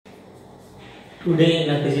Today in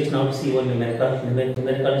our physics now to see one numerical.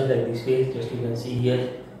 Numerical is like this way, just you can see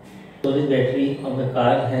here. Storage battery of the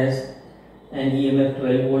car has an EMF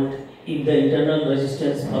 12 volt. If the internal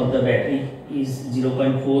resistance of the battery is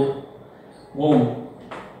 0.4 ohm,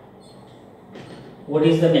 what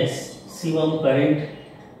is the maximum current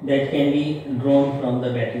that can be drawn from the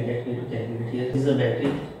battery? That we have to calculate here. This is the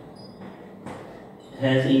battery,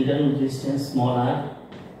 has internal resistance small r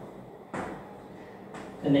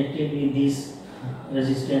connected with this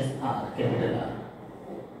resistance R, capital R.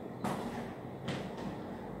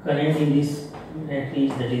 Current in this battery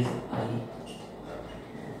is, that is I.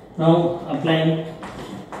 Now applying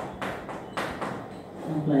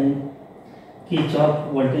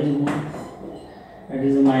Kirchhoff voltage rule, that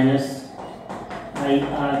is minus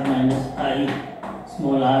IR minus I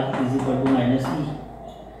small r is equal to minus E.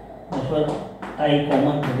 Therefore I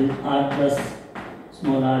common, that is R plus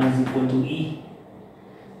small r is equal to E.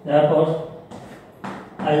 Therefore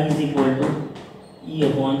I is equal to E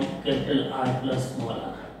upon capital R plus small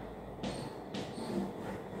r.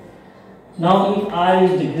 Now if R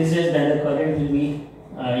is decreases, then the current will be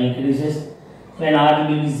increases. When R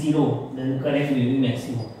will be 0, then the current will be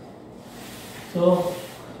maximum. So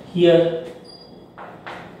here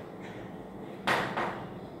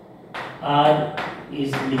R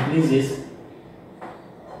is decreases,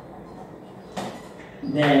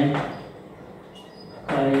 then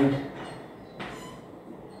current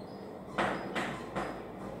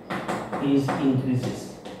is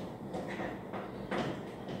increases.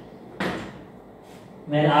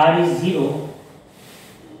 When R is 0,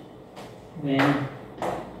 when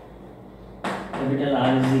capital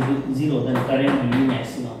R is 0, then current will be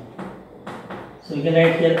maximum. So you can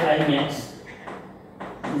write here I max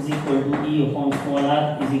is equal to E upon small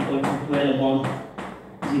r is equal to 12 upon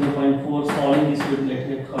 0.4. Solving this will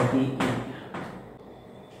get 30 ampere.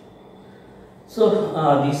 So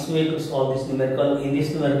this way to solve this numerical. In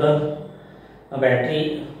this numerical, a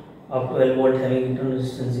battery of 12 volt having internal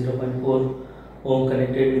resistance 0.4 ohm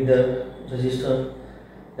connected with the resistor,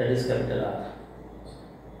 that is capital R.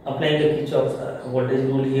 Applying the Kirchhoff voltage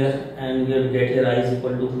rule here, and we will get here I is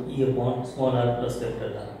equal to E upon small r plus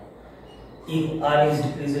capital R. If R is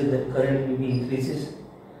decreases, then current will be increases.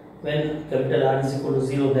 When capital R is equal to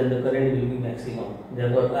 0, then the current will be maximum.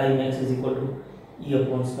 Therefore I max is equal to E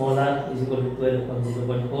upon small r is equal to 12 upon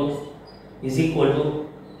 0.4 is equal to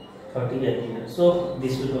 30 ampere. So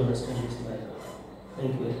this will understand this matter.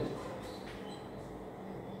 Thank you.